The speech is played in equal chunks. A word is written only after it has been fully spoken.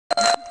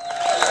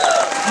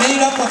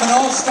made up of an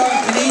all-star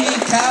Canadian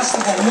cast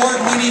of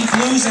award-winning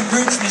blues and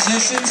roots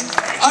musicians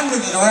under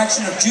the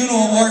direction of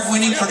Juno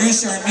Award-winning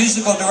producer and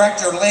musical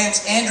director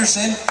Lance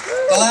Anderson.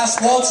 The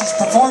Last Waltz is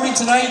performing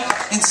tonight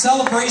in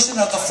celebration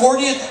of the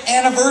 40th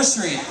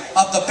anniversary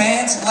of the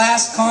band's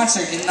last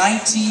concert in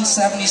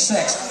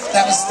 1976.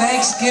 That was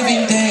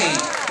Thanksgiving Day,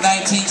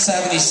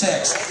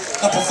 1976.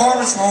 The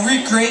performance will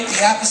recreate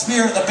the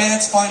atmosphere of the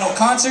band's final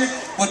concert,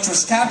 which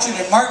was captured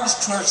in Martin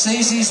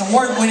Scorsese's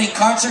award-winning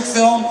concert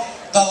film,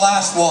 The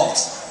Last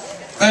Waltz.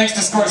 Thanks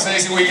to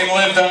Scorsese, we can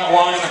live that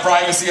long in the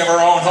privacy of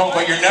our own home,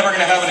 but you're never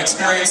going to have an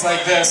experience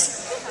like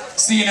this,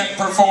 seeing it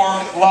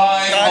performed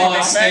live on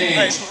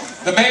stage.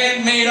 The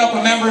band made up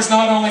of members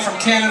not only from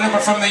Canada, but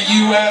from the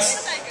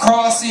US,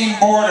 crossing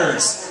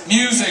borders.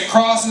 Music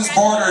crosses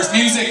borders.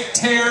 Music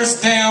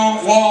tears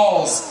down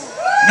walls.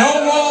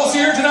 No walls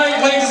here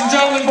tonight, ladies and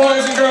gentlemen,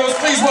 boys and girls.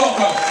 Please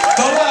welcome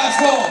The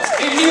Last Waltz,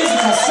 a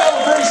musical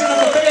celebration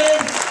of the band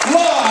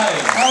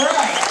live. All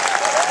right.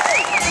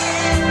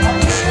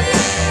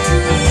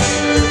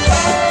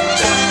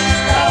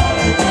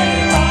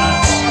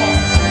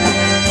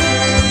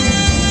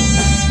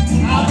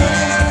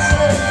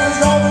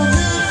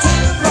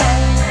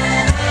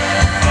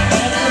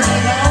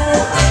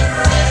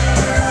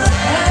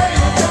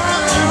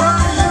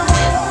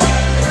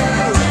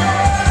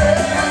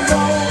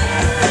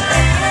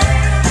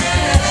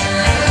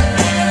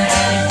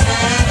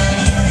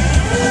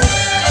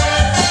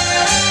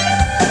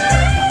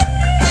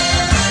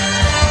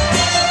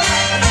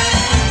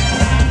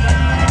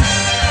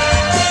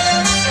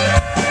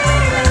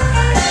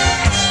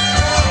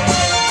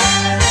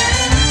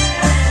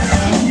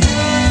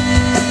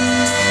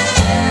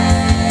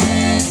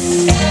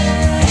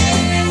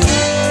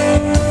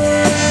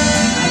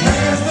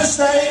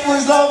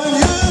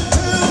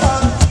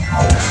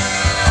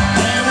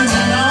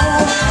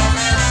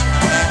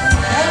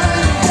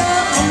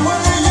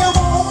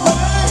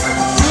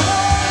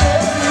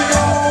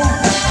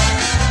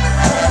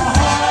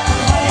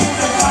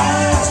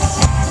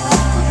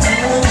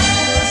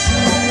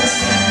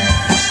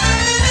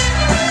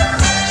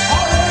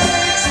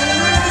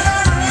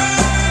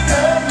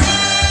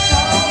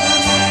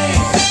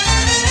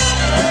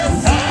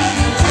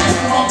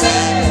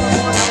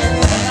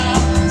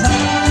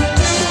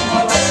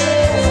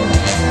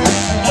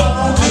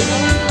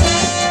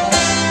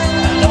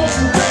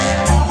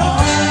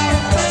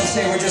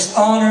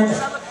 Honored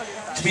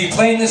to be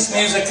playing this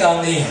music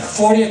on the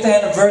 40th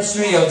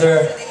anniversary of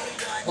their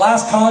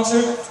last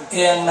concert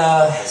in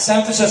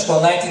San Francisco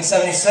in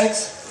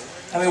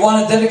 1976, and we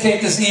want to dedicate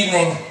this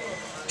evening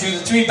to the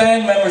three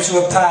band members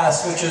who have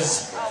passed, which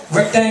is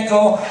Rick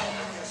Danko,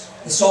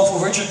 the soulful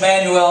Richard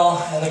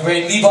Manuel, and the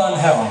great Levon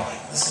Helm.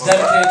 This is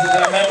dedicated to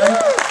their memory.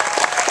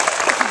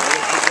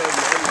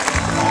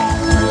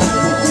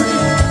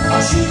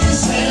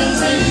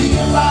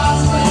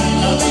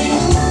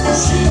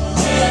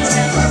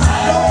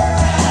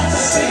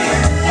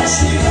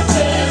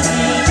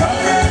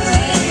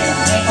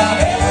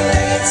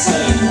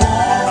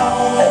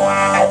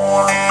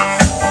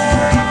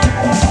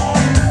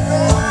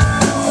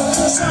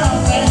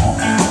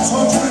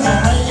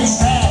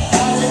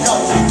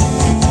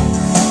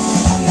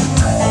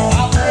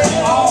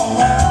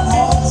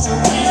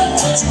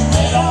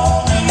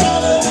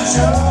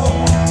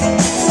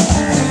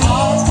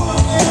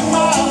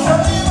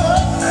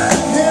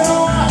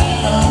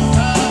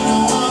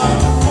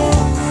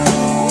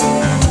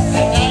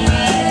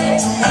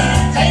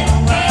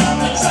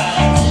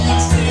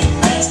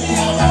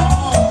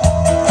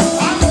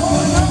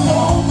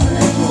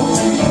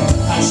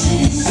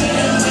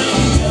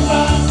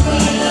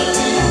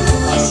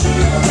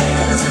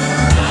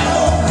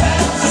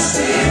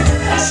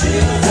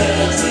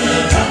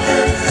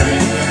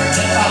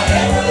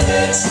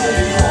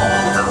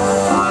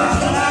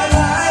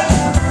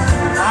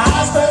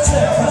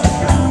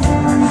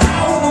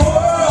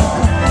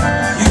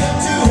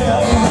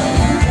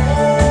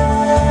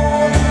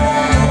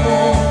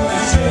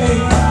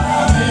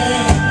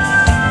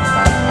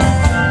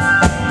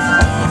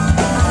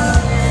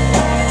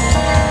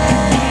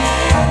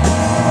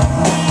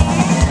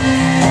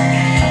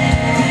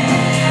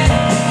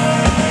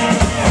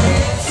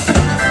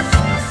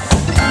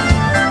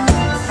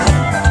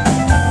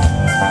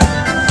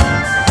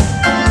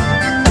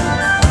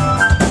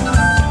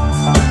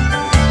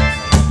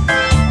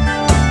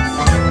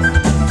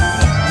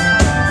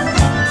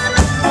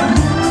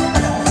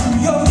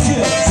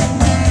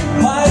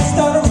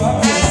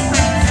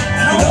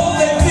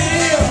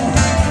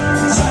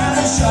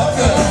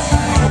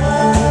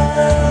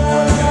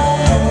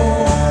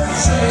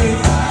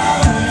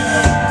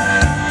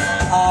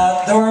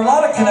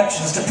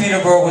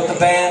 With the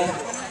band.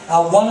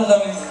 One of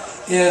them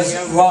is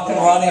Rockin'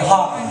 Ronnie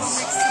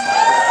Hawkins.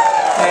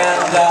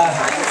 And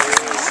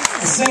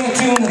the singing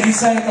tune that he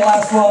sang at the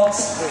Last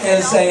Waltz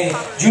is a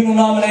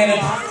Juno-nominated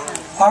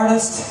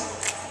artist,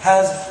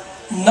 has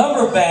a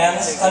number of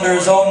bands under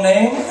his own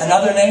name and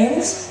other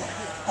names.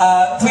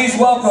 Please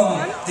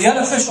welcome the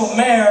unofficial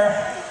mayor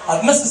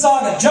of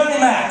Mississauga, Johnny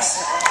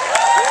Max.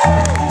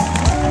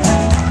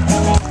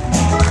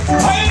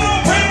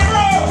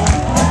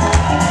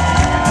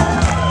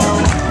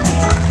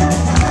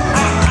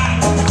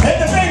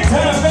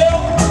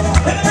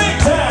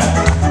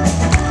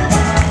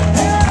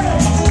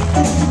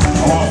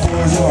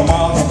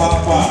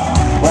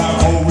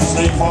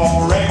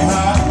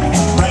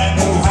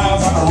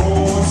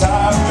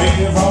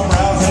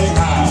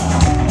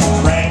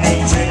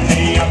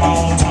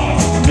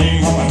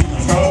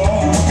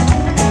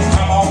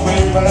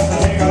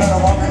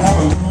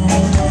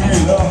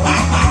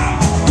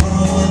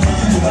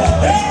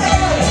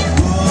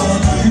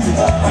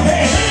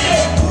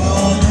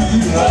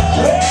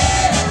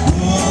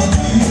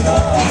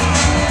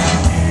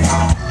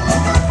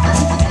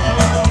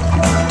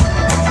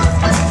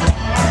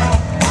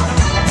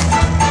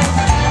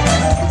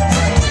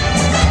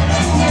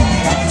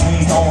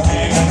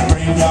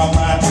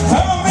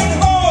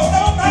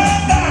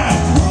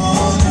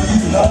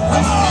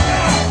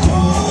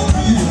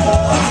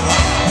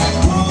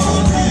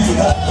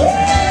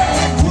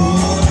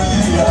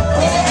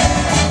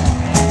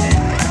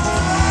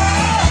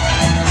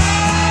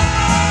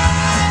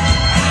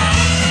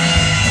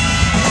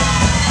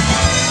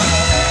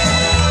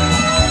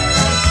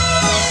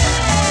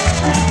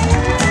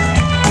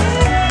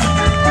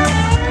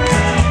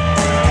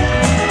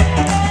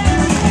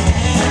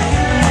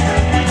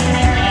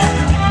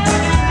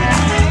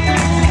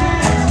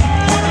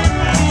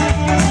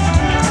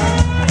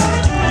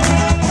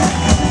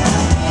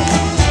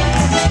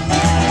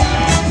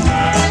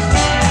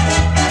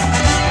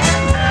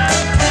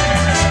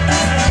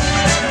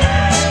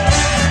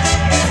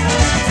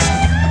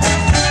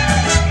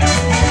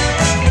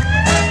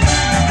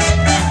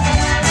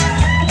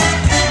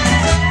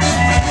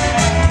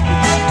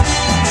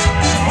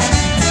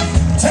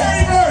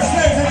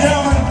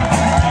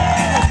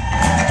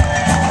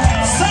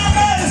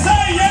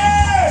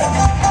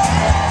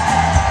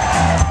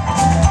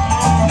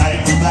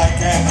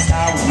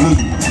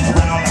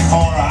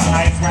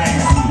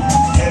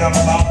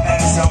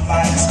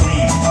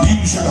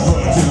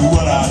 to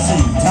what I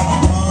see. Come on,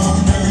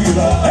 who do you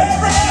love?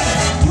 Everybody!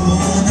 Who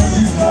do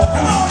you love?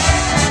 Come on!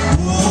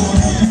 Who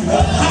do you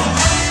love?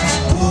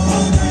 Who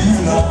do you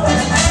love?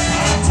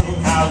 I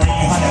took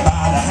Irene Honey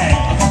by the hand.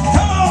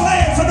 Come on,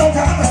 ladies, so don't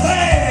you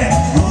understand?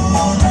 Who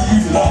do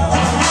you love?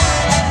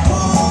 Who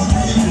do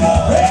you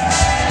love?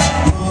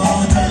 Who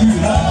do you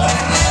love?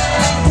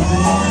 Who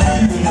do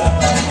you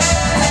love?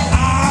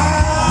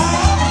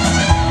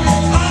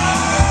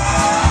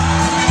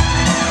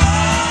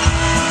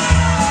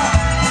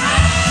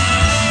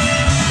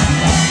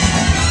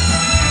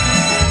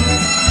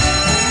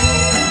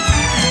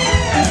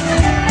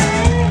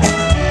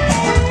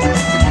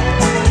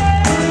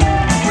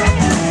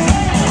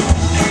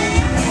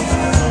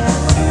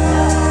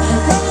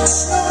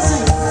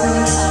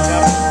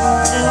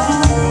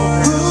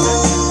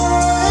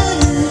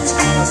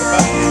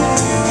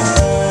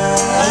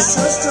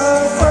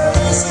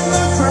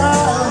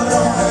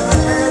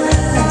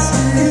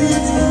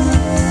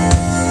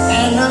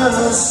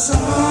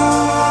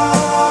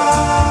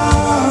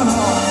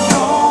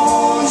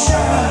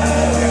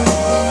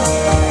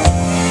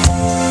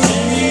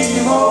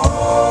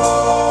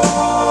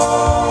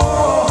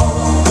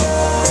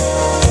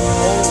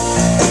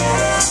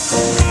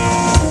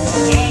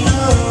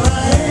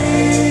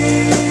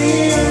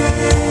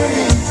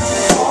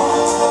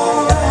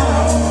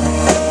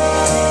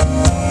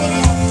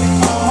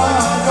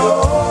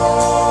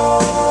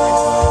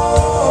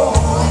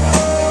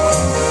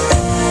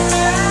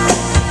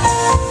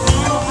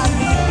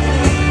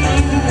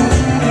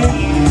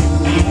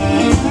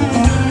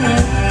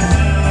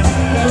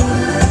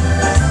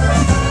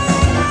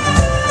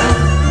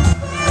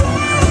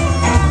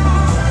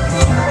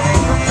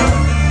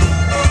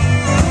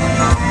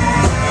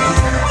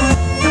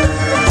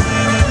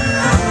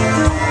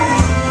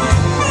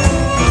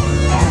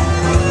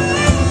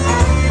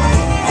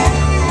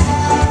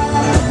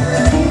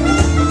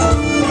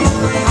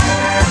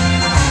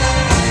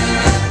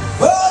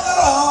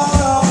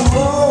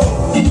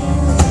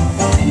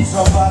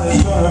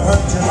 Somebody's gonna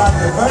hurt you like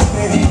they hurt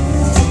me.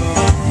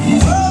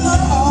 Further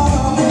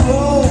on the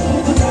road,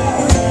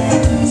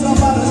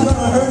 somebody's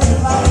gonna hurt you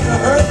like they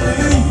hurt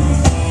me.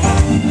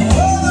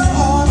 Further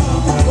on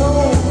the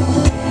road,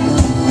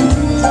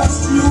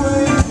 just you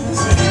wait and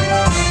see.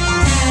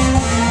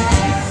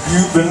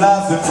 You've been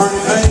laughing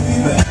pretty, baby.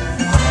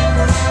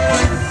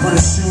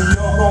 Pretty soon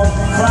you're gonna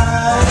be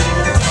crying.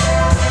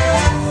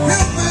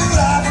 You've been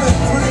laughing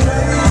pretty,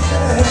 baby.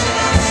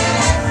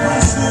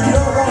 Pretty soon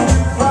you're gonna be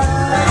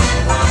crying.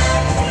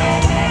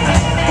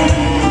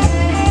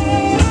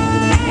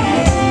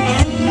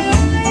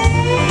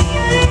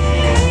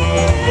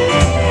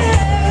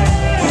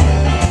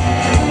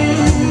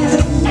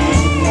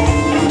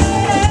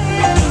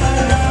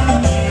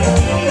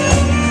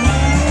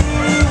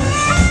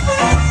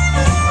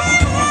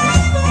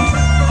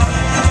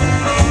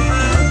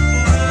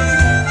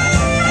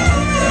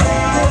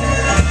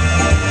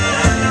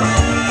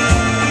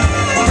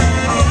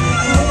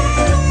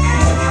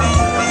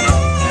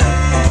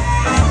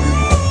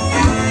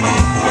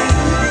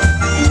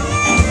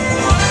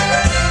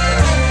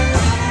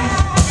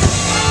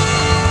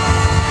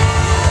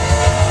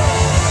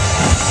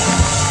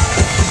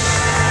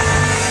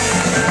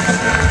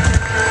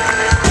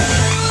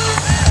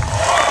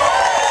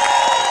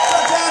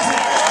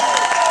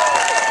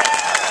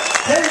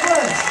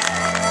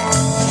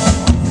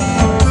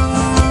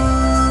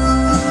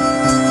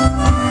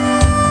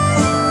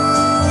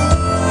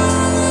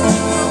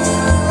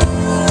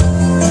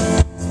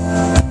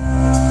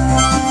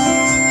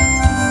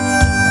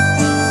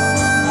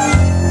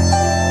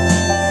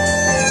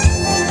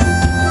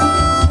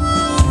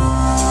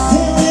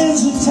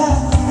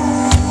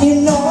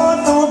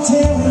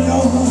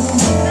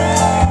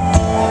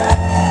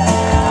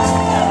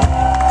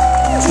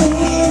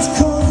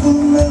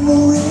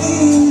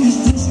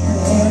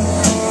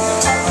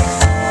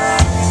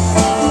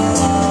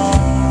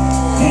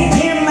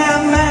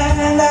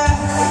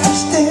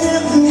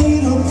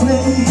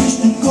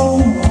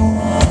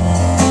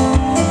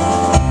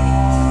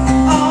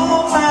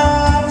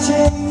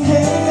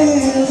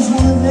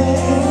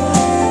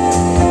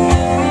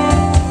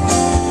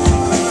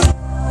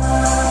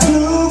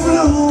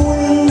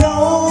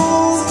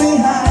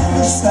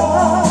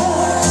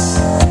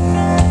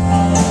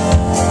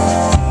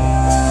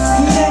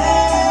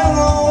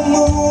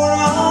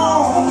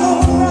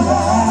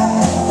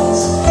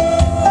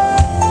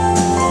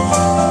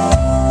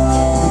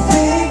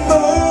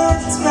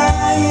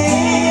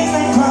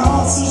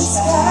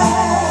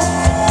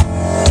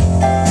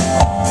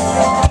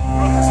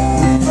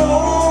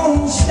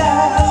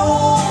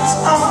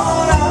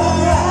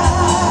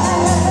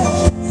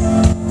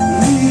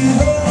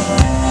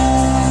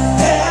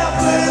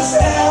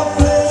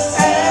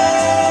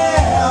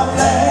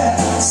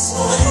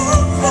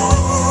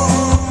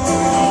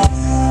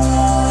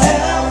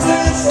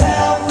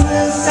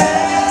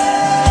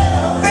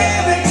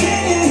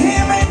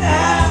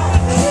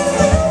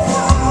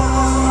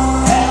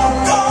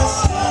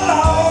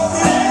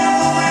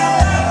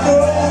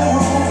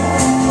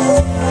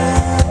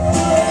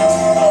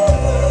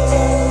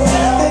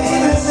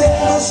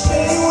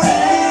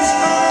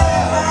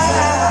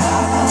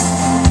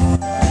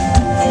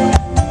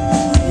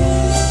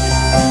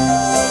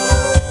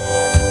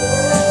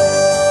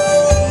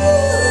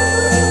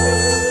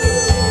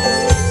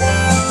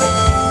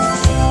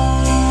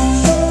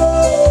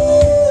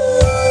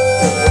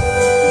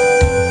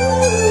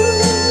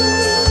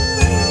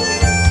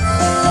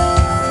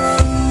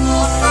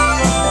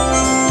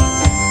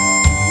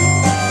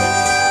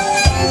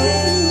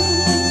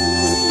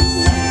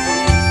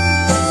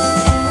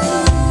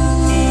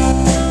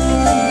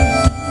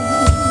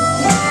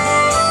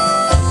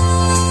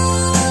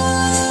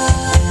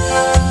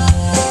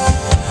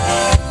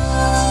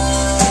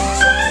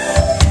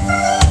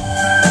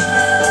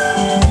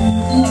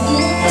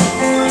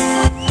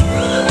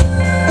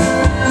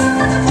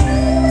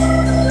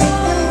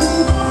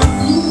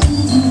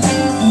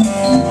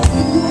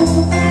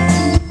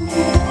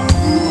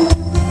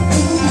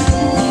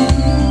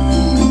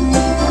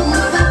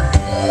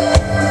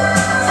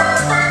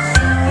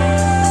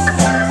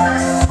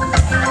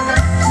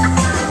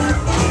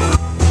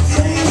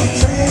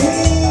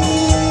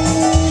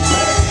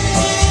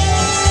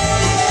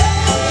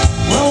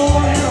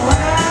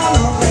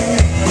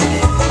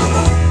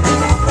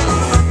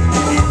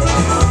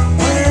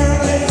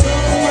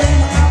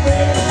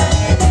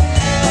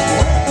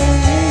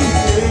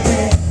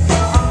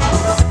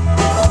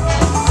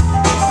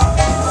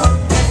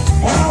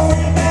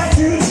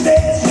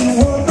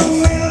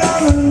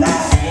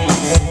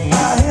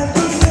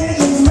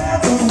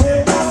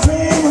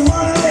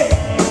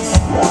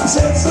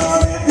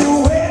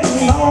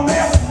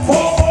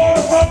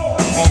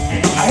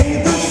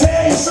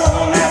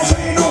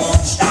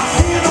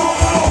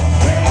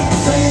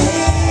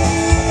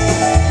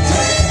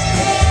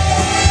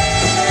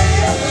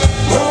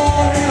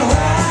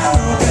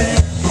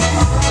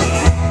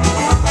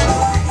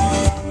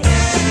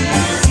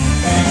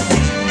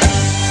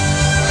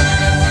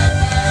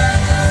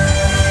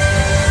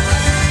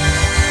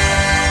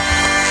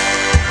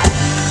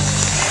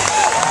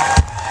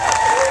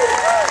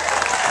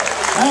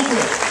 you.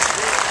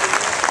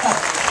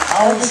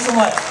 Thank you so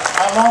much.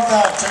 I love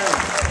that too.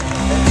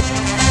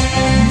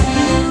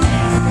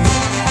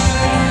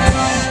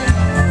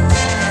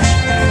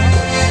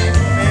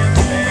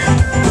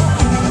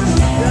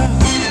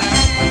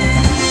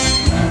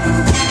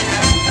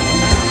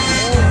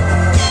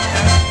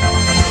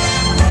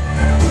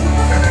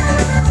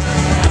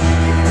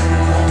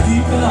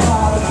 Deep in the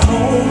heart of a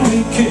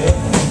lonely kid,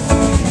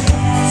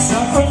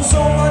 suffering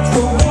so much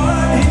for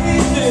what he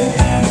did.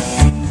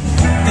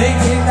 They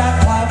gave that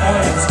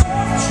platform his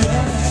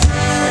shit.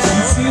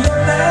 You see the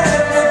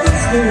man with the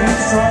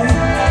stage right,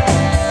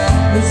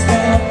 who's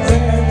standing up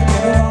there to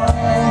get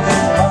along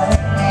his life.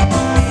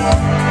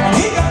 And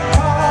he got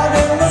caught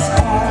in the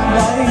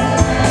spotlight.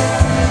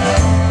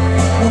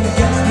 When the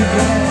guests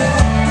began,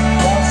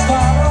 won't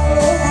start all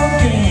over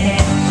again.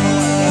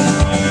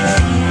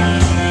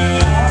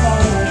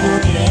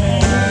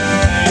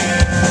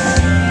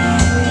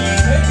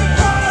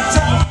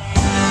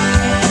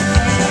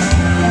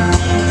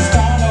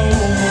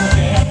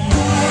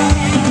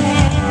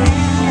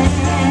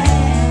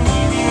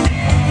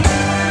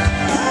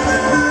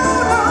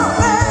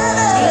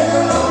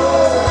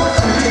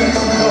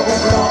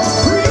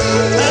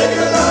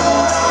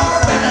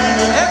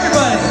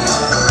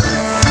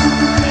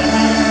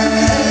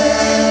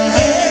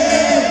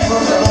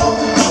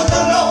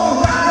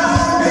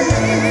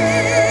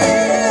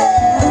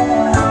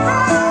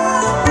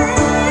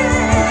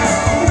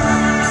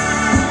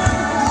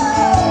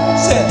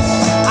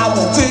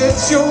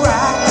 You're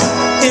right,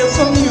 if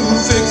the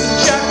music's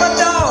jack my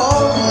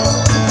dog.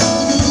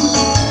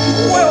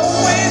 Well,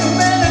 wait a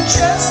minute,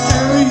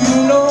 Chester, you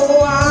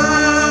know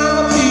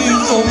I'm a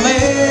beautiful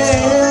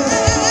man.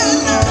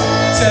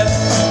 Said,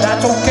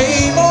 that's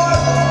okay, boy,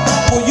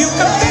 well, you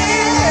can be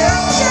here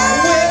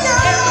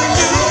whenever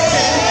you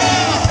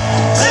can.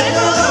 Take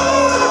a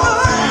load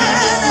off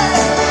me.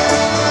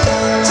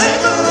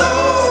 Take a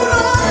load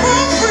off me.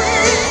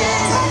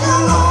 Take a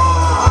load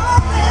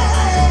off me.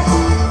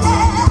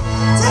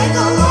 Take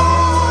a load.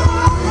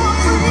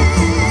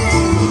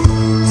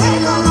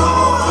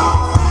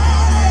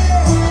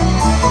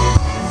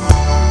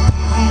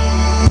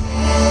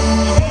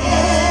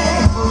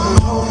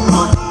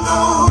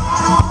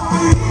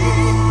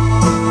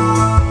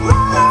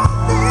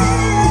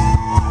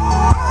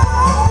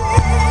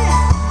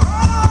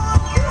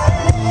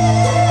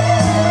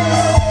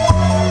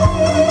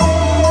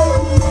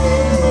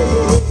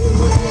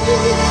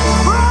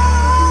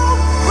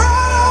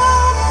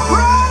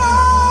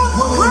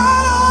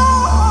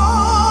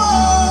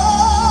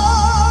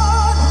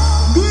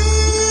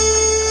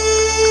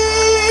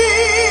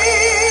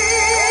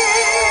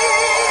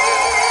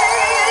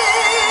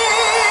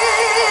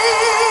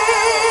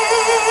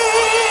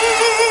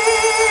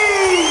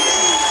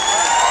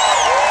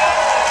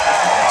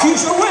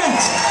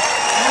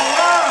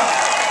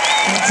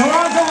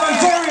 Toronto,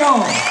 Ontario.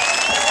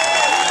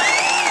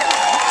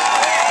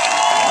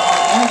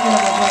 Thank you,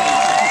 everybody.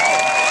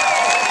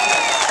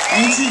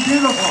 Ain't she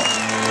beautiful?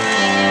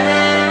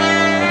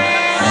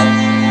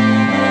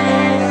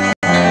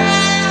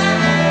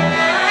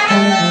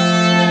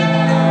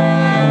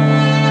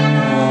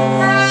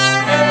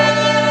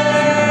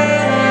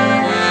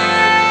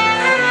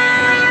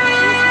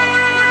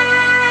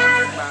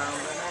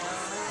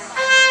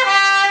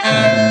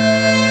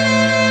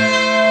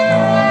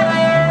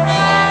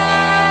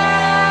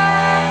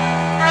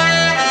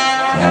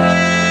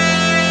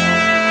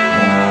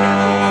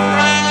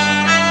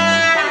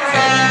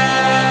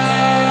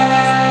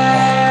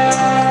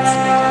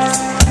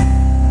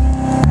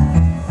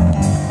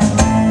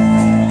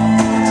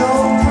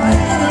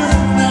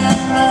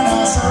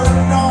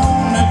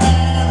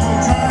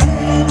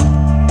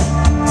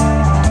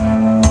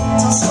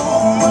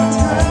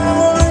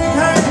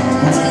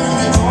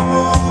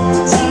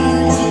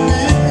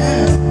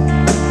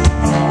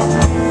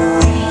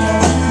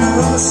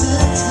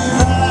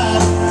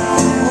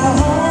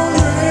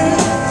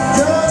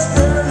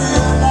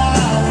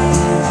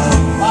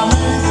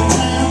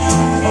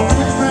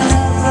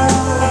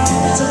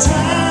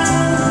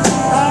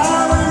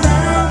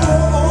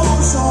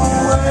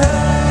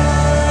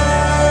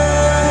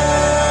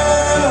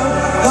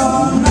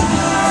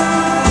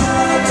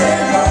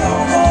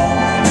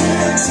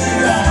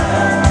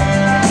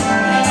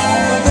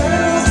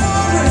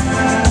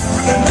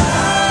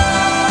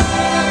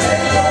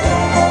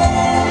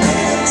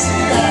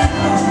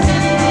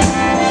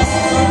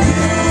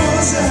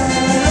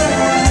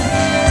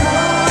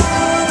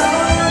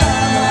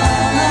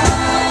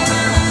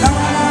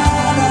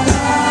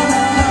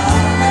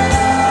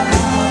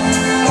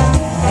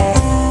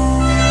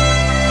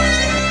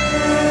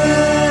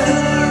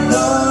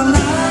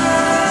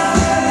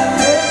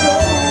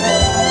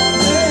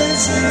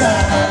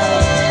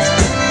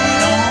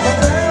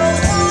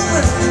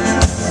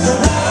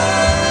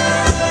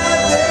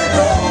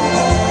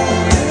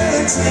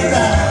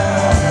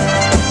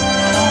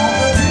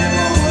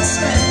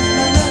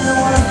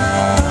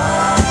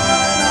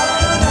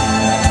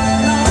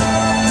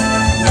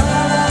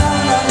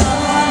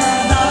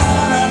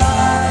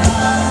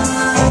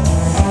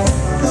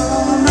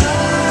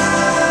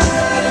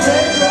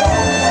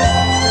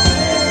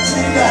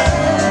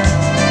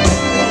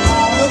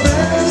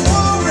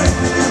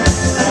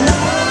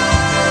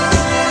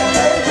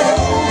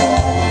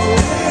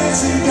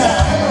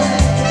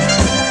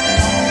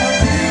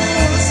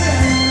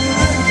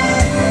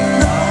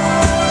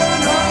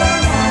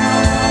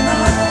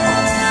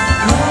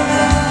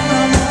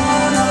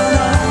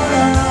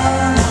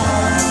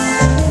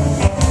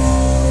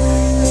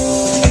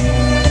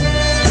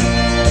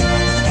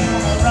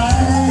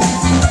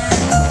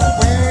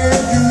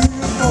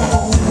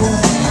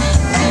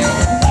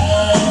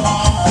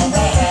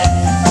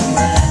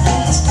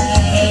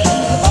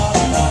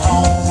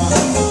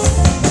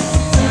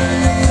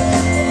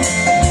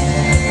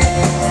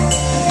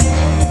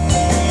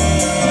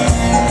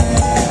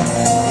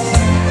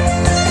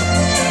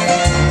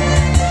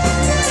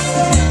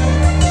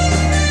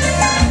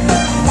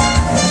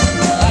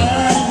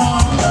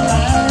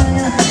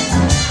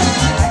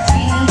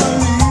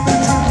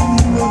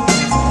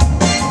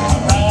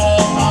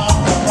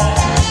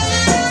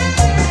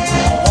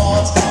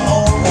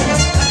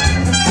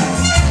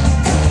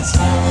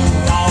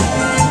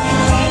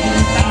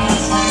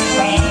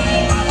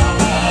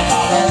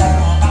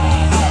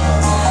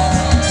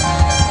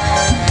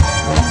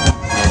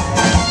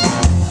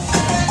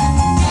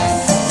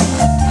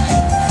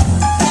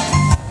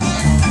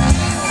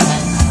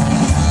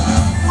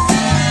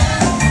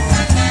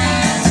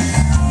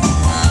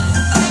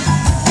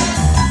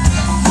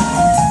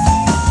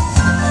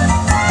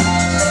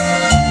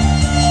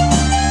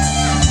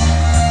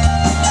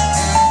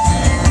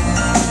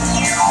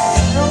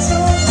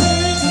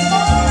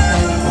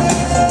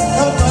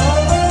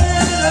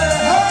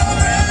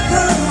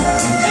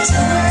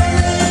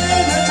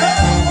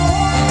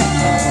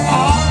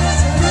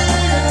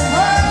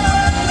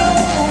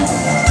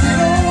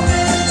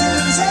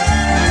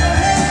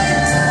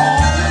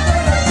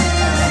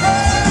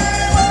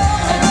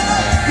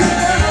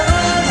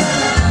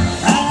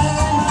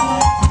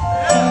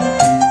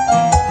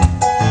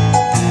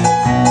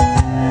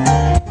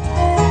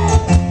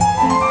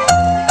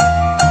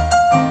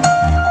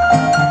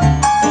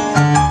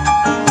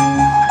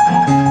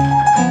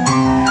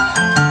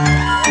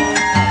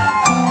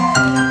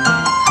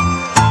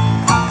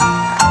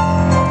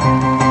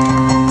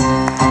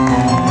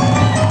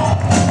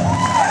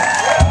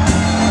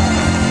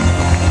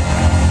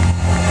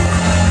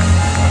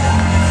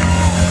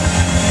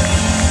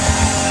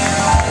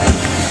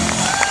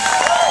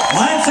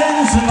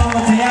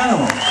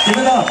 Give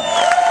it up.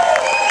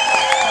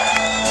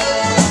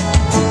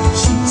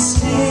 She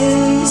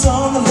stands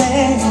on the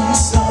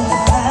banks of the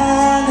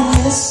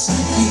vine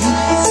Mississippi,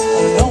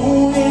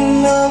 alone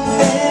in the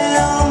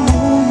pale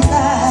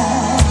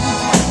moonlight,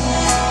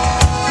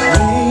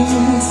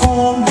 waiting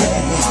for me.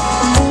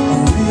 The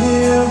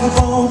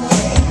riverboat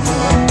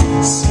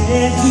man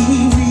said he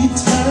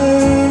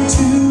returned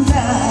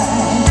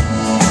tonight.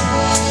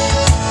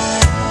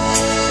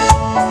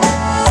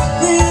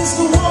 There's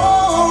the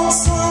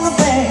waltz on the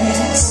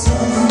banks of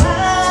the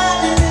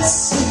mighty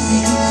Mississippi,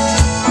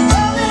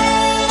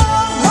 running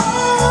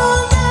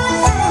all night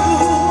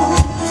through,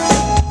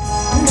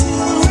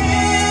 until the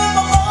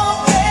riverboat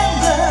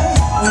gambler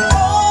went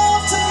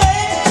off to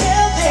make a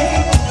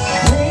killing,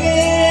 bring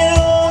it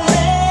all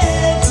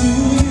back to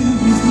you.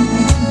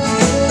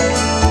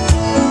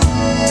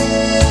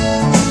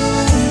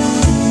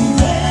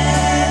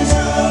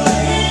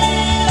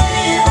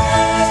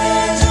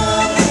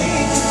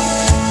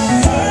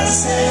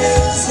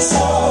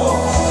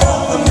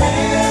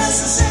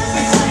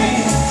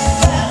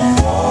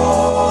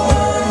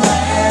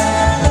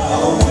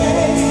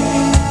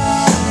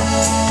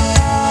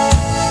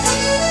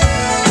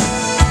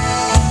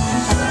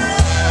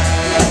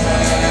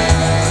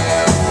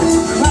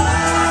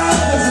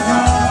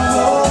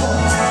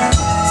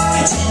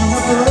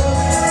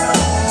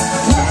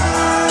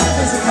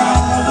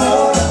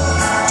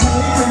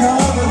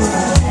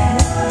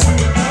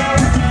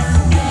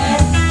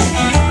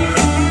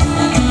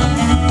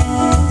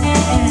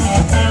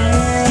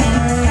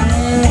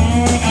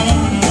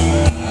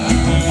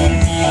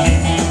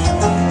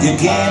 You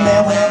came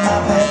there with my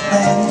best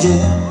friend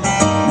Jim.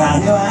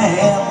 Now here I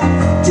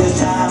am, just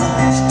trying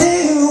to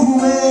stay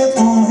away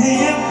from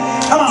him.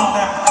 Come on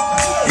now.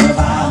 If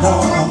I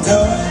don't do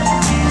it,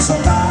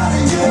 somebody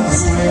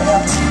else will.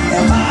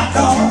 If I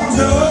don't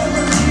do it,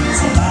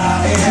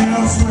 somebody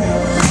else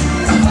will.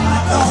 If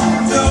I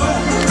don't do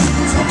it,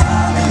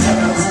 somebody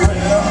else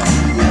will.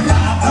 If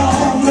I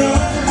don't do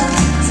it,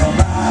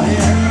 somebody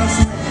else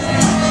will.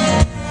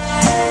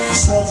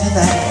 Such a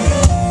night.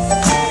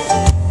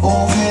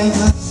 Oh,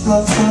 Jesus.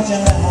 Such a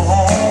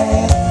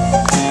night.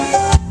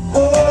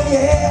 Oh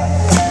yeah,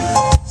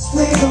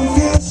 sweet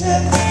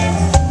confusion,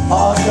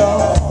 oh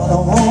God, I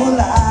won't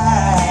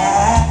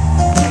lie.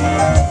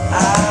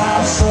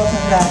 I'm such a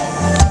night.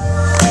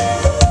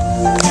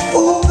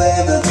 Oh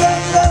baby,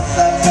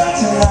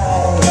 such a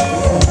night.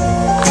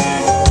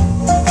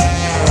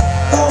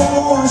 Don't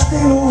wanna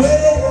steal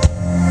away.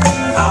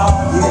 Oh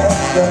yeah,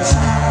 the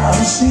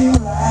time seems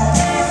right.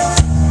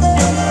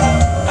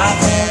 I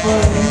can't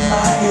believe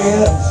my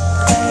ears.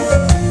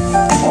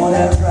 On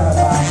that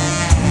drive-by,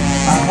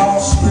 I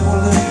lost you a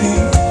little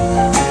bit.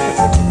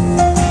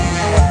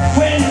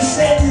 When you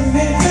said you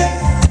meant me,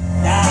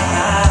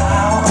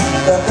 now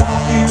the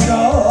darkness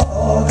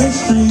of the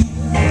street.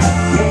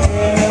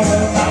 Yeah,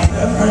 with my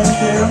best friend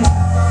Jim.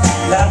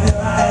 Now here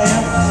I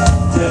am,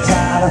 just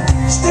trying to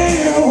stay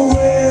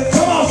away.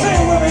 Come on, sing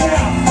it with me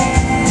now.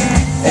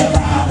 If I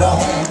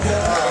don't do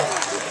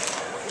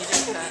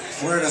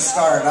it. Where to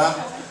start, huh?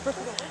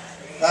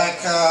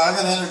 I'm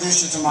going to introduce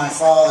you to my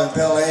father,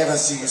 Bill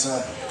Avis. He's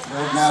a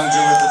road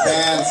manager with the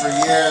band for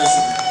years.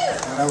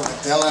 Went out with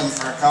Dylan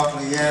for a couple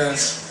of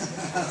years.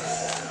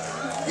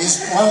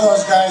 He's one of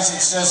those guys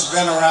that's just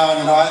been around.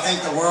 You know, I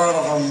think the world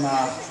of him,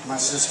 my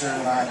sister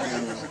and I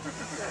do.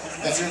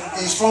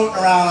 He's floating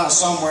around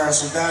somewhere,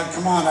 so Dad,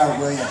 come on out,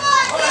 will you?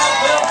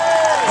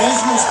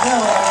 Business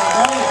Bill,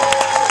 everybody.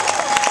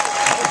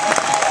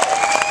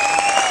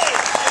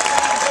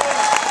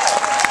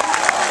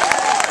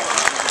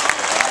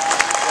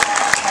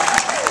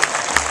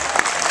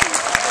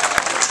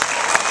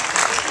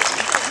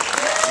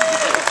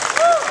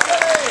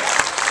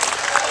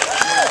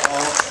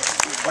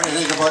 What do you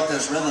think about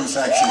this rhythm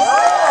section? How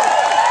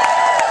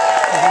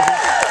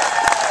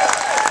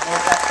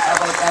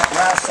about that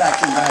brass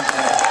section back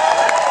there?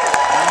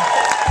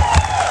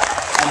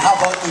 And how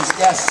about these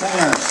guest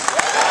singers?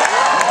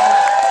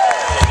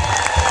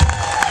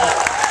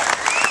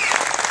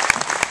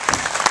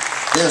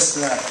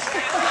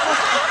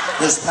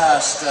 This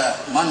past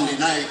Monday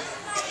night,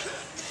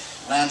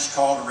 Lance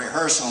called a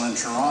rehearsal in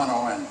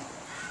Toronto, and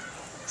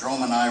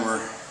Jerome and I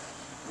were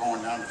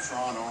going down to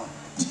Toronto.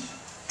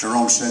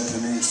 Jerome said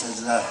to me, he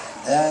says,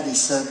 Dad, he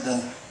said,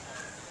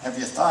 have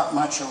you thought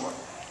much of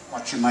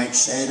what you might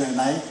say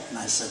tonight? And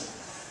I said,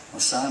 well,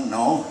 son,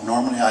 no,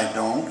 normally I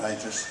don't. I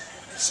just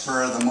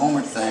spur of the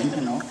moment thing, you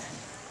know.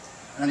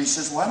 And he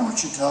says, why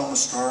don't you tell the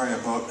story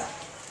about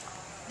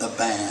the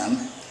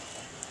band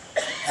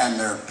and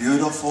their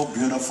beautiful,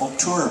 beautiful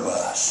tour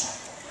bus?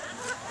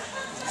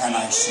 And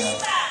I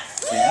said,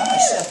 yeah,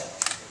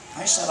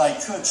 I said I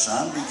could,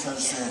 son,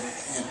 because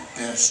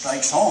it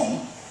strikes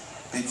home.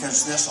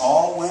 Because this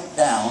all went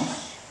down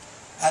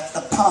at the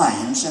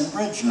Pines in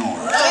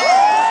Bridgenorth.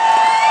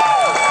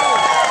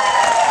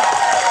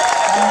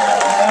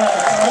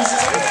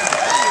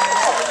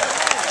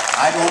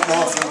 I don't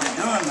know if he'll be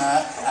doing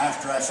that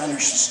after I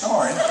finish the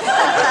story,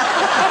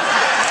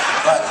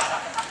 but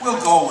we'll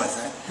go with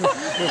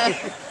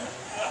it.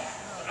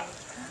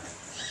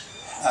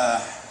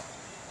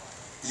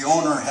 the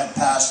owner had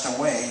passed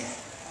away,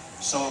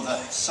 so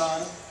the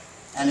son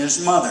and his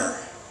mother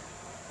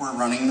were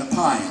running the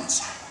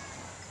Pines.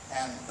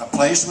 And the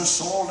place was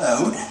sold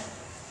out.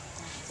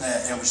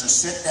 It was a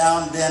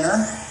sit-down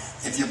dinner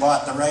if you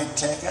bought the right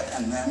ticket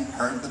and then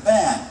heard the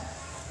band.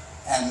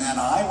 And then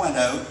I went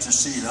out to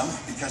see them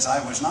because I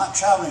was not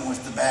traveling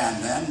with the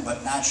band then,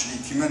 but naturally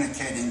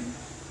communicating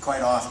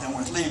quite often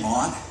with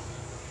Levon.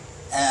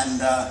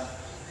 And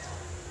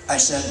I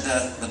said,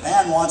 the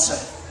band wants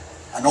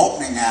an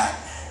opening act.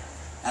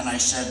 And I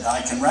said,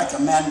 I can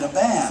recommend a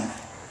band.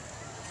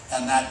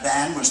 And that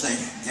band was the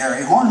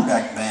Gary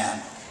Hornbeck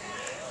Band.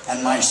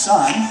 And my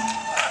son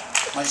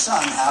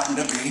happened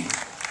to be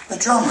the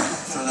drummer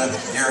for the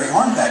Gary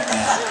Hornbeck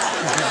Band.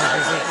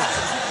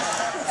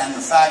 And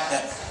the fact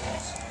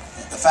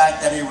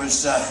that he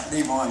was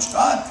Levon's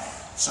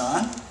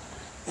godson,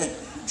 it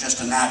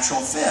just a natural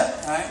fit,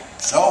 right?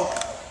 So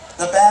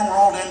the band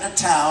rolled into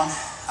town.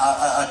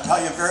 I'll tell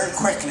you very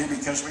quickly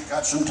because we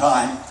got some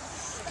time.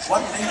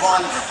 What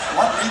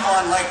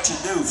Levon liked to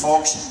do,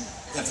 folks,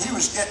 if he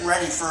was getting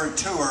ready for a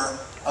tour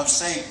of,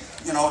 say,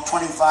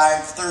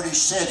 25, 30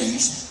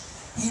 cities,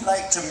 he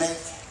liked to make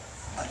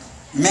a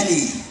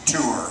mini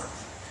tour,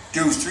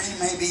 do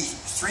maybe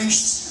three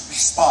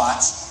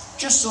spots,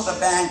 just so the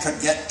band could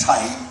get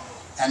tight,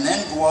 and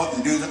then go out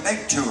and do the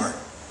big tour.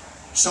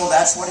 So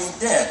that's what he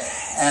did.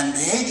 And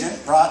the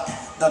agent brought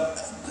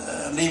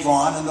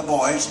Levon and the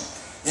boys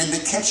into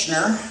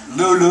Kitchener,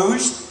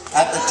 Lulu's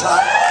at the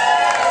time.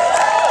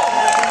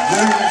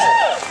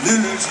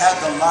 Lulu's had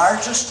the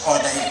largest, or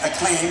they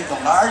acclaimed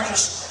the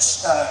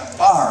largest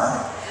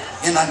bar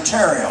in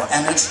Ontario.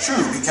 And it's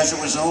true, because it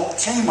was an old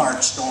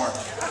Kmart store.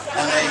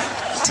 And they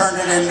turned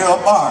it into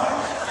a bar.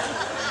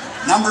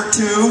 Number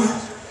 2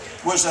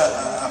 was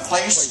a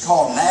place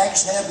called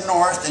Nag's Head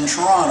North in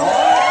Toronto.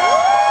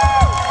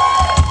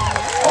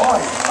 Boy,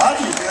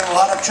 you did a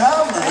lot of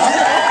traveling,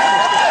 huh?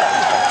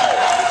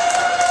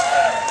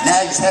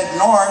 Nag's Head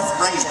North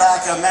brings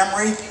back a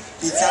memory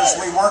because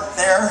we worked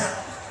there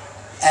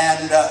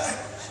and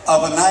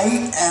of a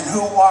night, and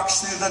who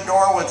walks through the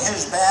door with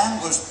his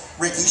band was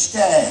Ricky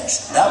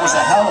Skaggs. That was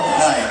a hell of a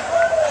night.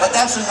 But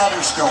that's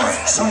another story.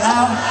 So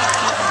now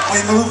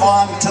we move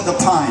on to the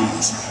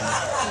Pines.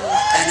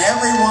 And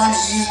everyone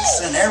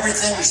eats and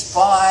everything's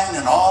fine,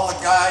 and all the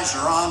guys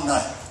are on the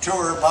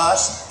tour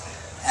bus,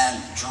 and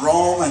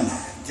Jerome and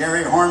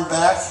Gary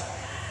Hornbeck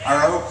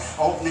are out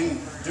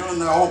doing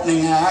the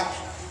opening act,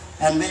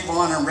 and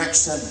Levon and Rick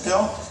said,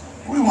 Bill,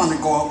 we want to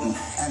go out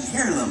and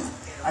hear them.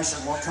 I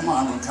said, well, come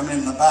on, we'll come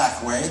in the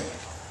back way.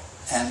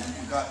 And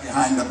we got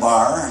behind the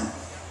bar, and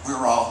we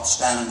were all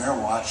standing there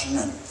watching,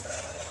 and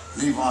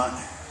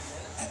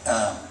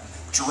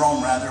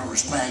Jerome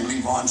was playing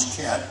Levon's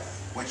kit,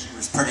 which he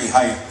was pretty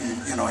hyped.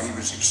 He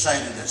was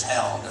excited as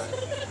hell to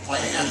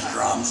play his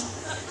drums.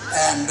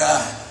 And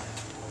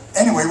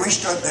anyway, we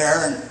stood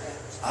there, and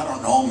I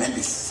don't know,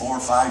 maybe 4 or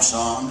 5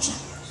 songs.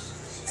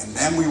 And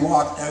then we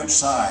walked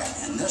outside,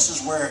 and this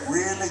is where it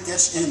really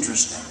gets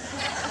interesting.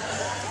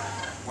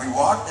 We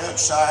walked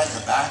outside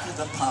the back of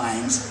the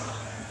Pines,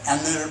 and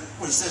there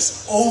was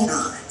this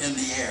odor in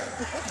the air.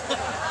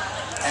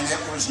 And it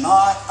was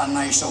not a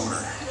nice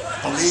odor,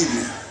 believe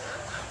me.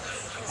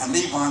 And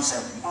Levon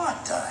said,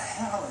 what the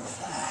hell is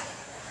that?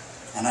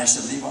 And I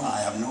said, Levon,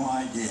 I have no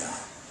idea.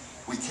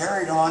 We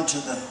carried on to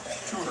the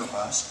tour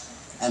bus,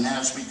 and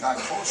as we got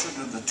closer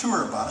to the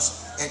tour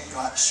bus, it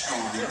got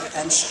stronger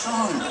and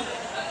stronger.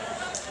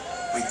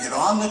 We get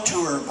on the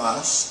tour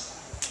bus.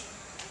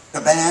 The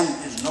band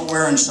is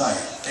nowhere in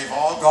sight. They've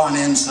all gone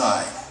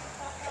inside.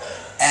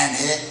 And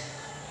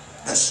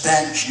the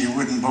stench you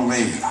wouldn't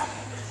believe.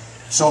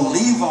 So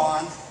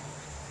Levon,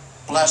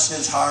 bless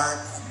his heart,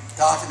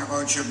 talking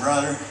about your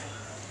brother,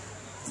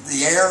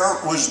 the air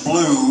was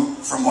blue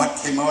from what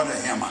came out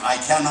of him. I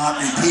cannot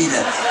repeat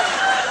it.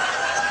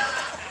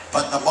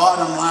 But the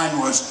bottom line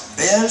was,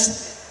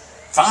 Biz,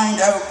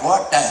 find out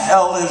what the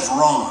hell is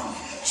wrong.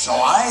 So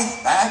I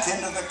back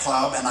into the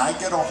club, and I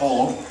get a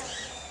hold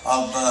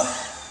of the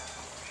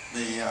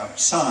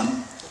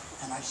son,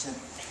 and I said,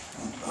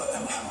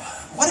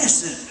 what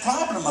is the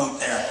problem out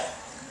there?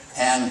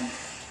 And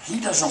he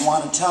doesn't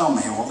want to tell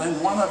me. Well, then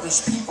one of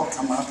his people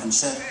come up and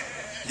said,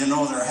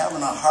 they're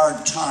having a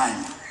hard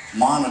time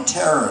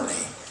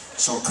monetarily,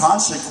 so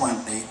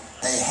consequently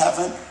they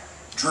haven't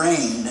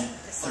drained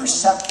their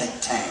septic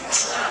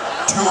tanks,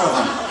 2 of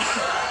them.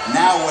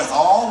 Now with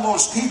all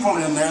those people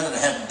in there that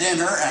had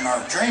dinner and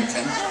are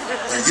drinking,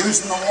 they're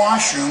using the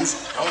washrooms,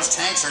 those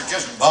tanks are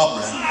just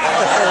bubbling.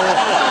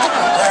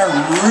 They're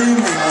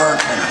really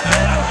working.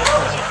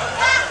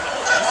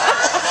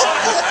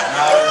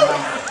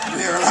 Do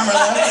you remember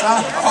that, son?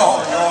 Oh,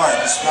 Lord,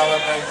 I smell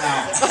it right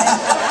now.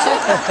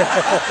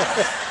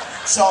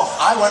 So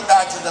I went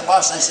back to the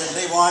bus. I said,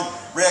 Levon,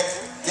 Rick,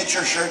 get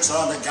your shirts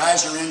on. The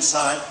guys are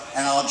inside,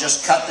 and I'll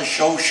just cut the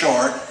show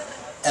short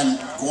and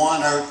go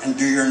on out and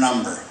do your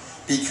number.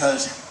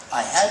 Because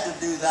I had to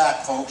do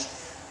that, folks,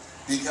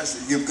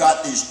 because you've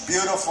got these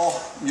beautiful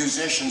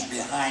musicians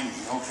behind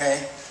me,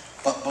 okay?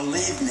 But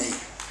believe me,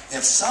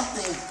 if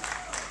something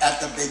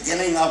at the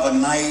beginning of a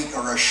night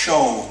or a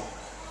show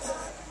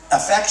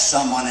affects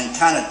someone and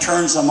kind of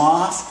turns them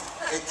off,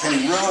 it can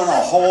ruin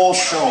a whole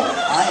show.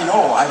 I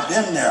know, I've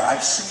been there,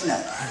 I've seen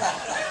it.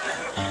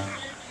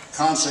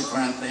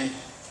 Consequently,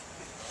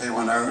 they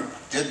went out,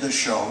 did the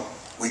show.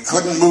 We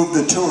couldn't move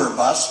the tour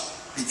bus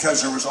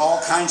because there was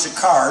all kinds of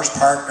cars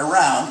parked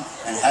around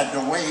and had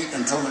to wait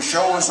until the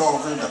show was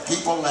over, the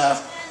people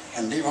left,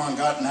 and Levon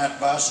got in that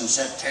bus and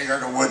said, take her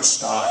to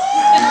Woodstock.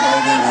 And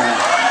away they went.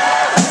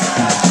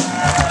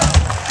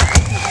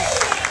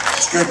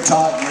 It's good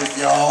talking with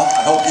y'all.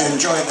 I hope you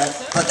enjoyed that.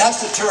 But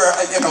that's the tour,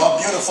 you know,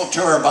 a beautiful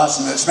tour bus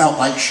and it smelled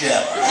like shit.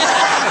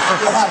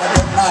 You'll have a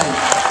good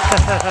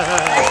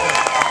night.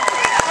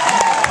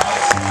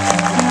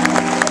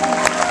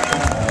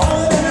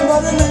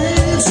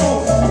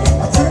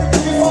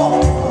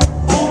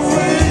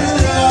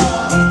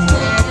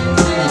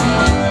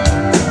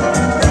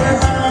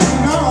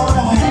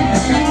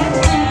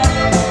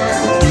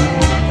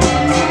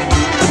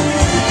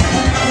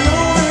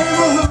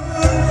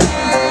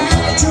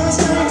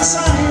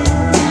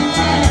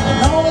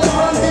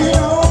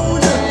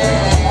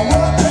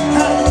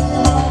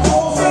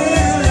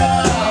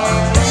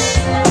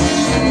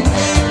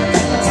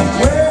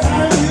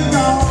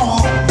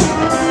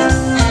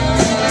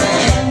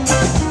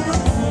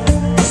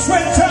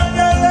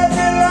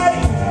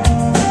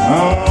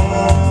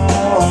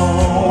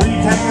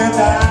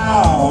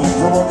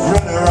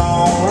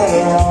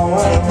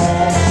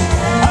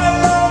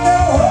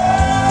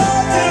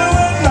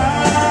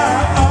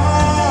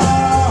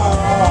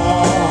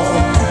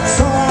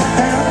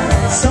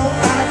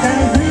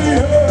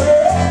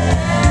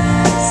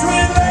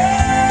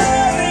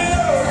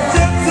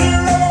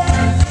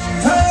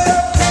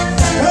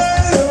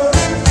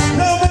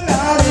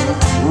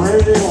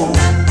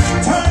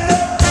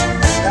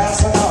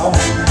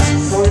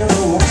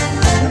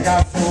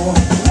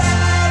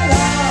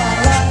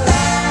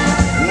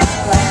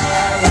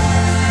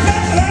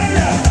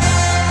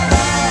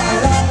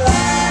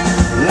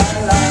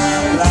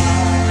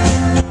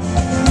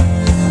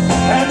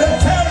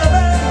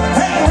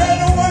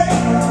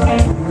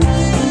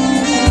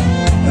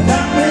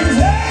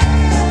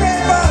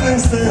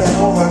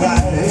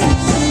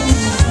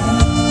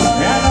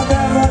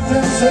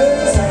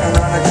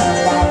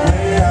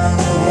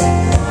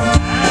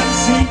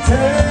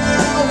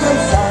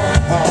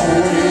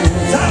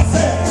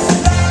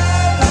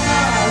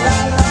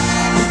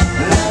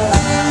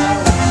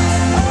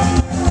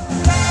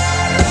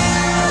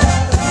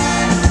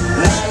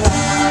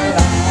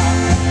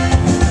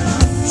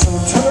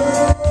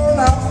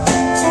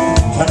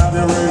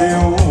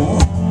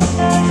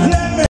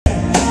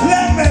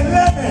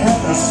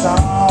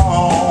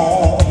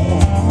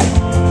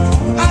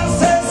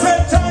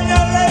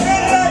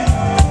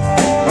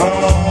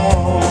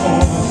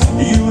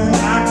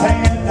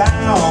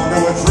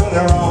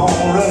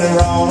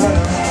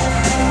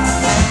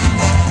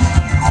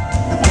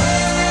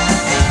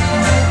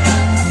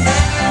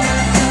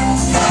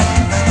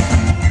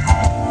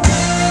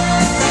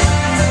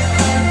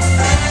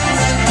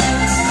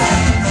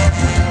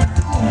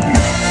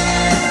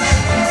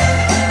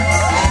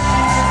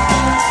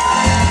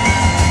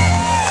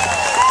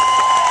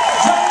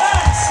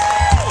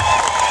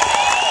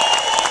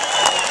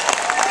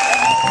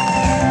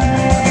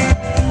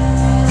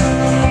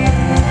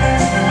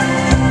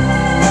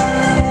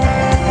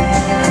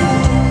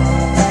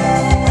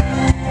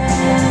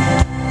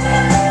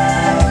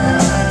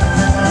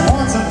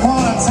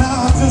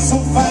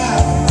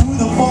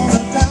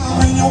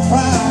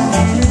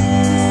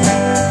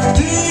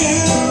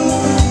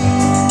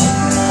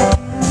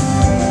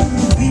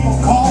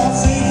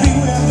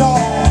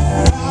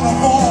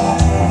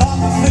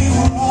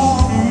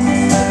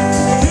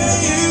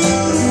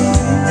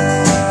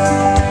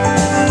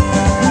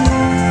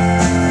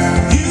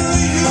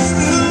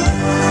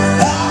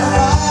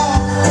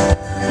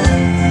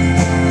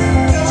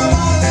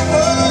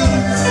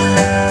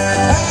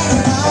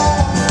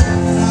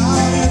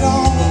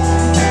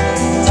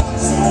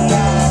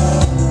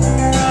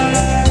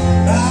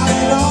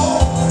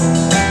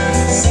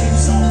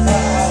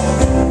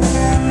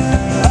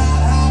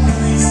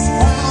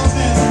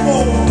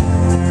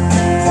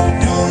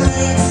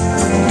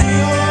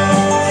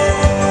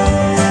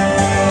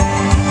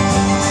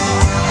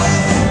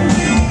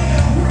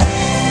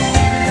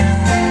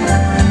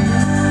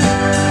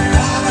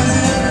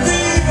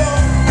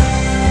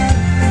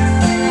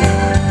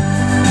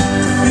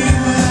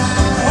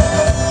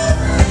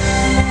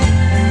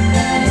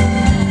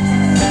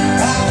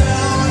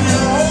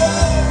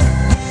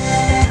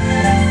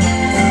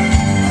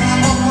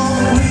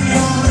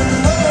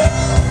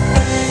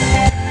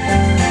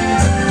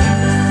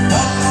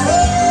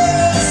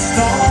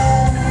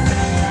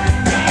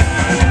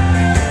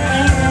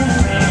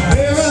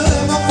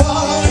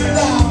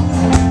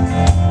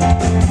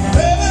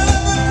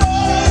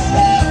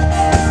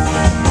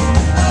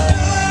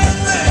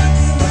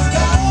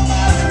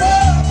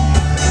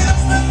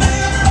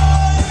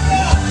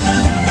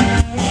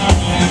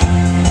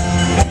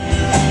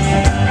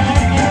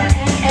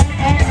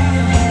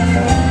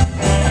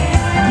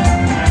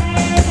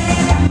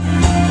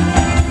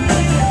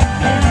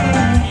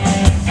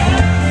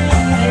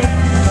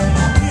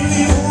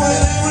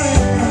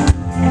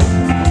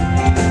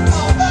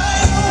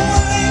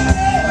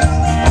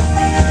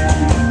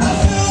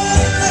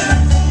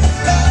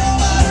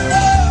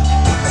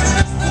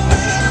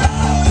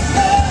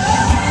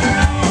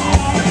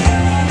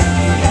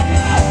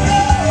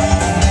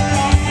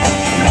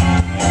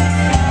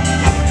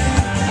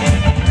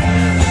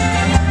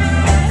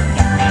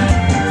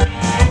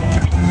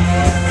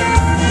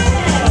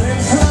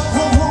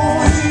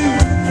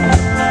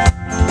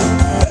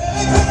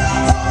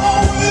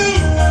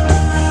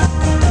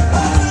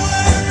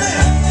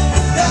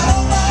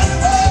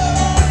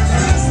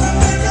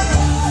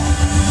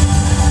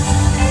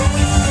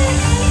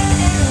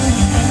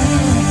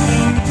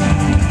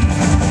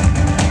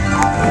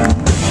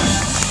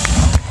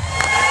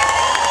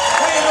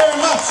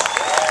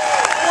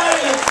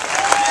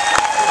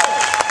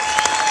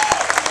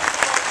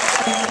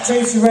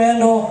 Tracy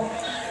Randall,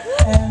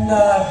 and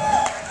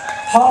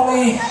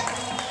Holly,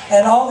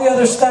 and all the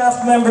other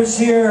staff members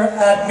here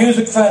at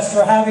Music Fest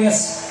for having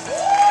us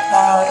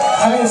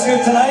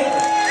here tonight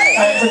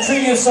and for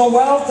treating us so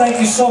well. Thank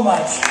you so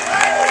much.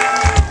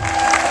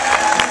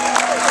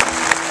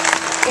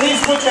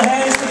 Please put your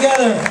hands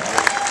together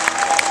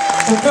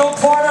for Bill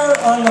Porter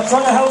on the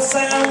front of house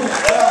sound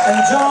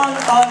and John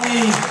on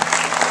the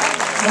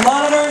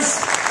monitors.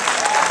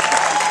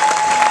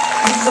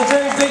 This is a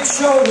very big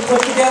show to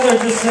put together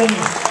just in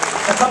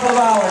a couple of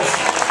hours.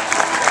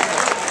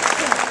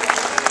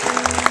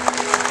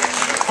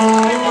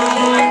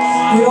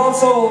 We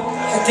also,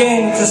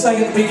 again, just like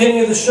at the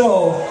beginning of the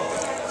show,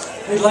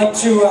 we'd like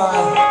to,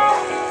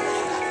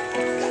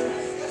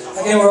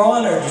 again, we're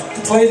honored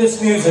to play this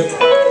music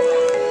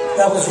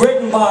that was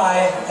written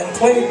by and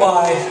played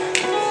by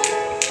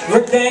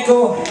Rick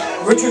Danko,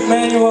 Richard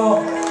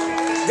Manuel,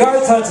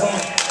 Garth Hudson,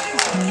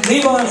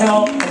 Levon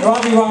Helm, and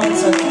Robbie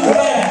Robinson, the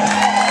band.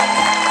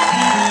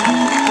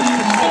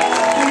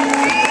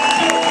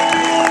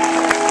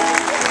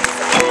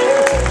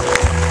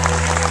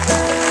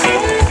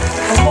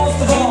 And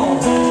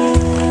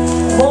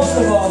most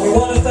of all, we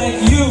want to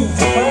thank you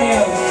for coming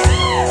out.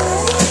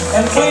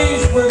 And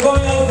please, we're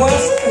going out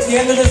west at the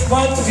end of this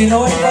month. If you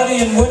know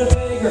anybody in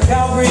Winnipeg or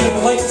Calgary that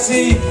would like to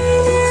see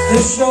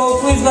this show,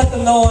 please let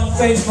them know on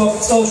Facebook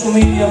and social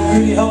media. It would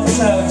really help us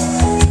out.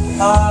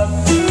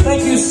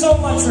 Thank you so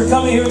much for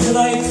coming here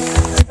tonight.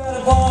 We've had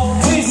a ball.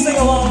 Please sing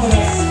along with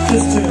us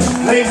this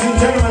tune. Ladies and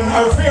gentlemen,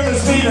 our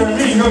fearless leader and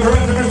musical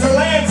director, Mr.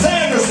 Lance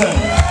Anderson.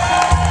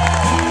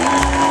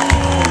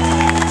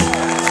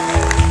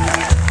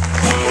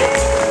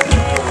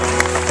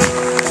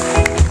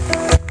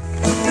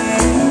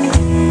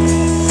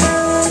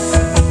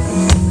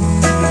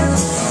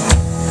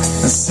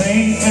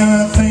 Say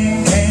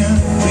everything can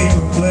be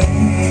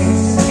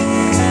replaced.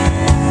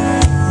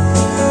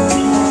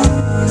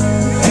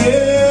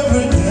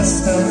 Every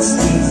distance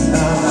is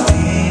not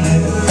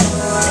needed.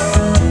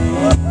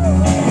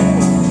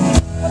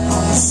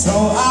 So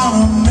I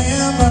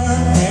remember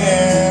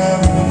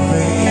every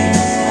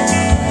face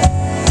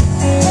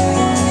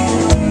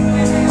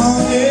on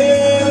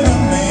every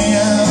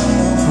man who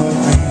put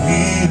me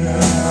here.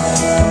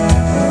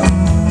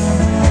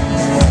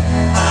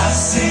 I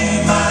see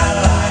my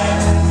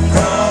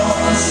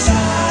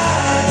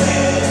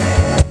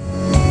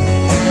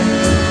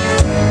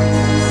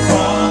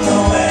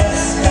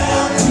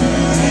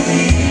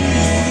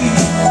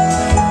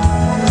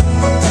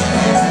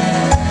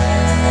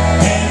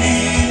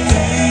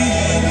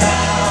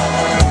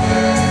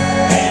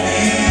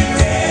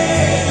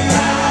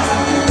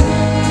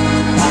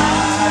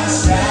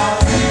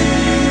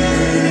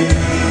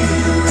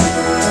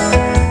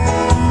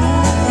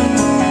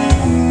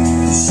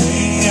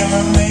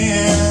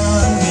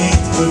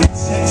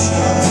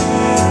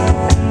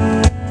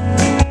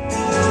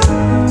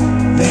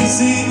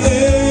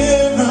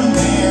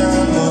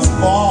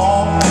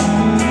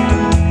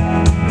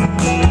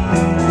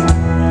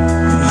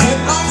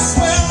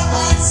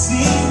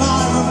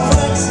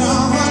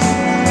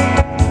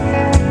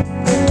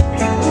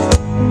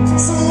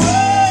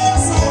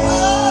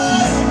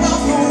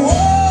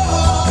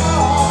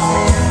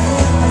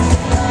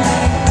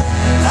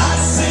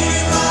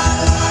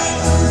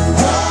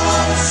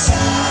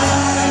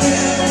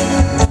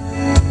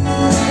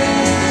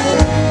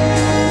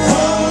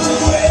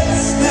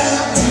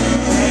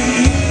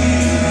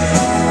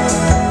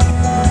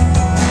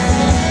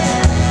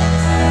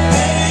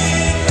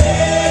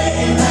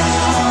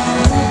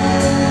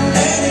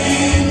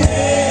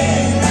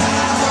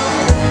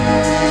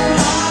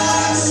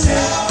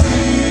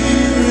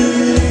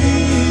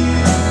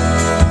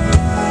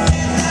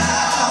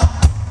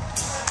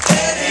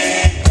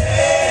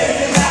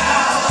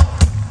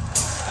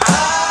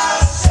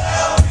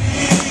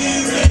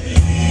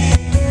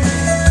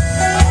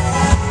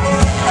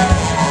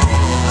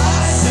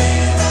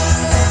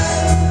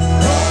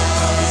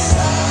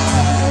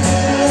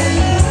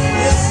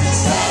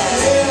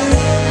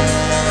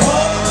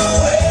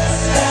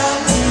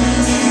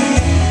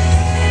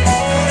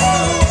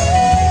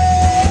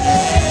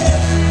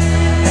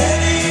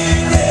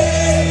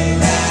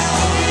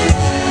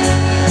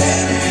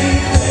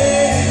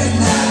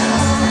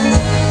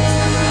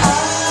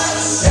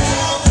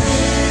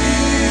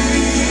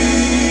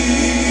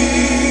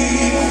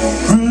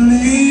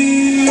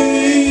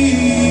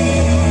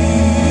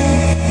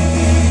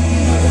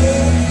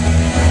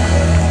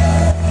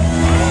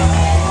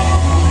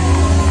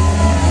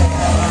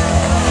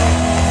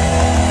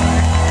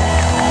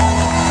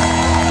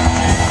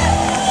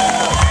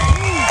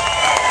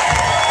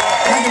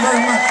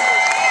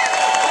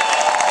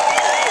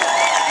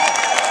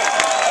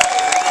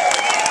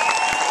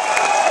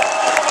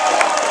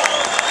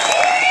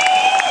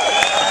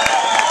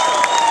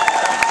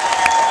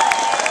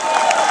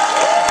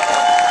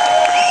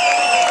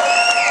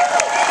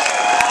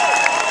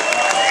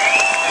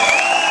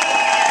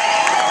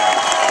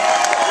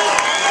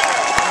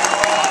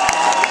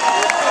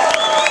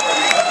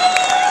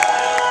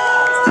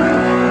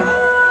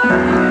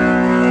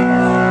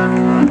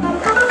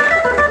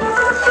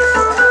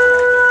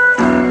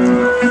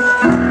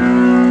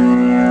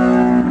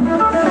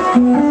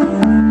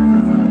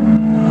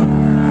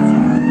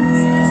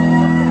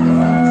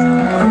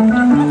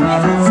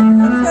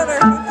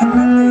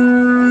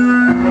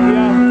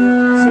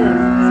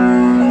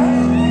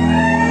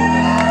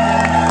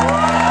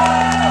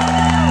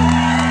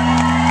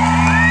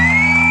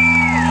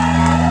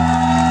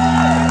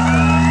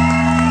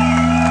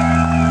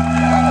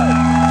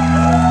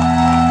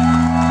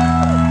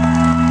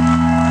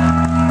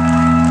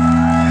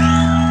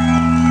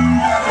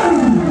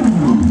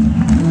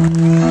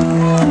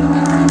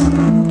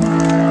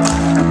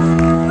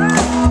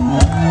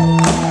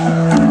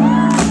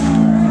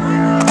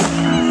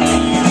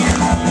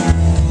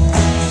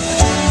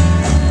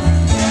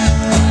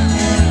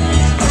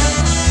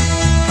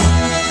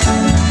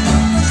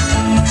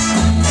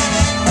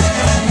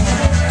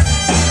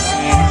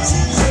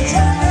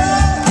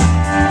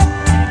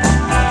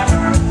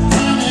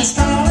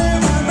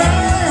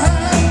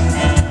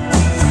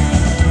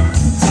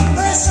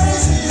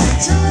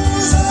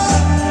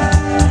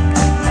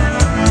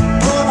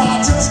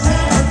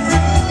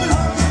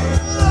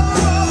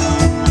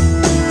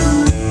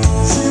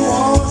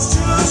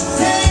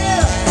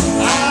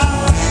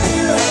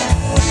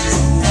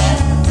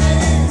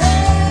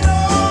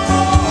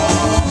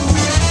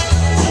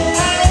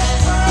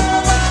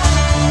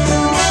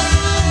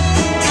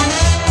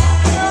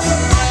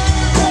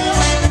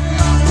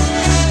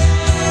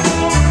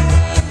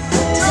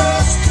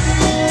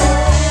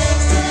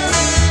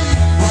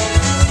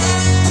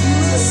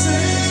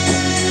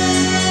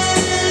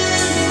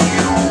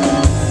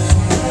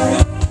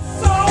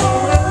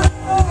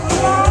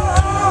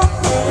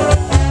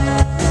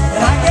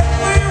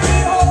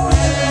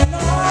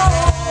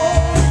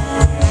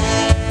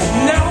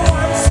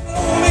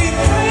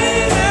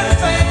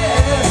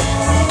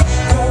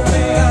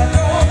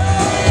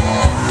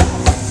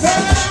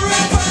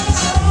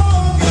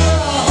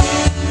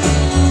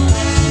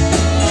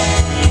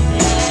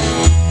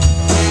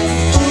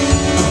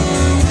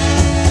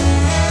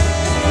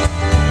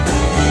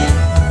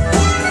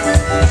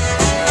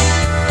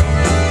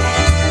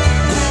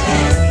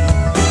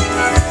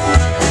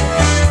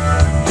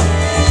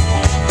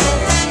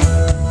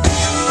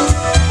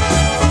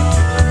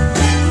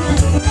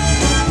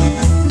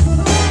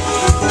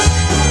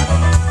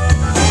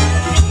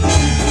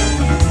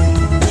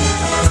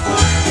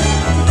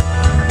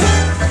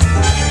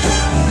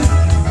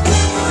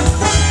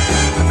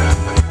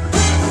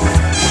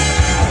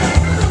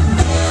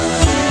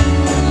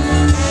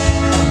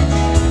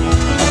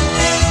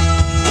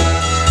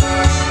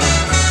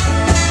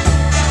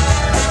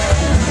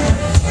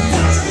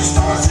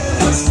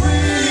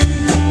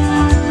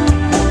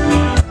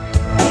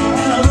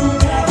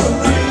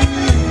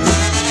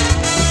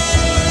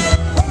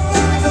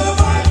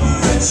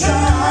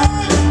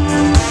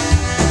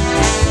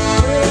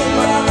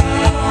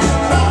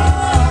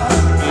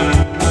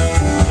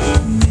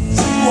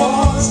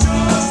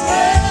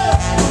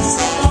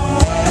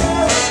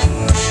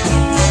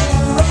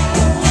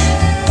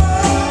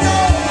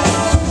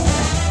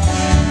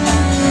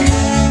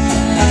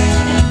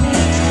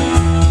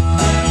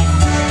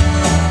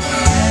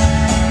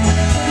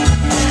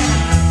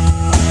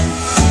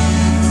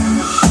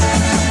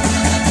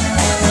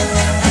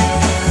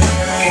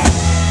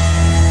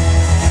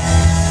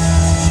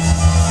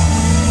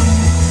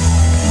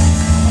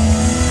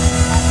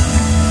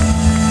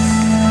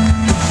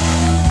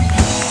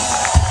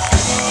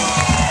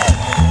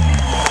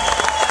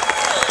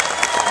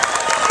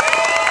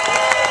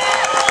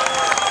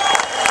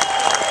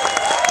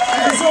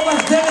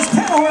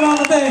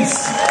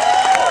bass.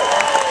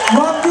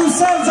 Rob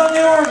Doucet's on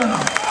the organ.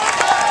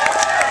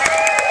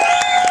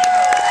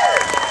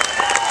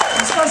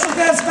 Special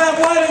guest Matt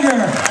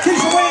Weidinger,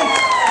 Keisha Wink,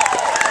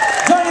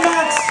 Johnny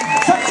Max,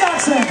 Chuck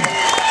Jackson.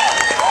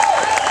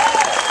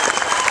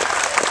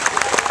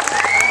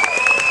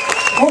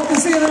 Hope to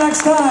see you the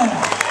next time.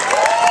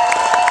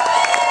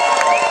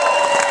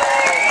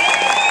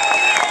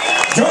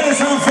 Join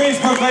us on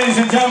Facebook, ladies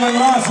and gentlemen.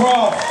 Lost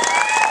Waltz.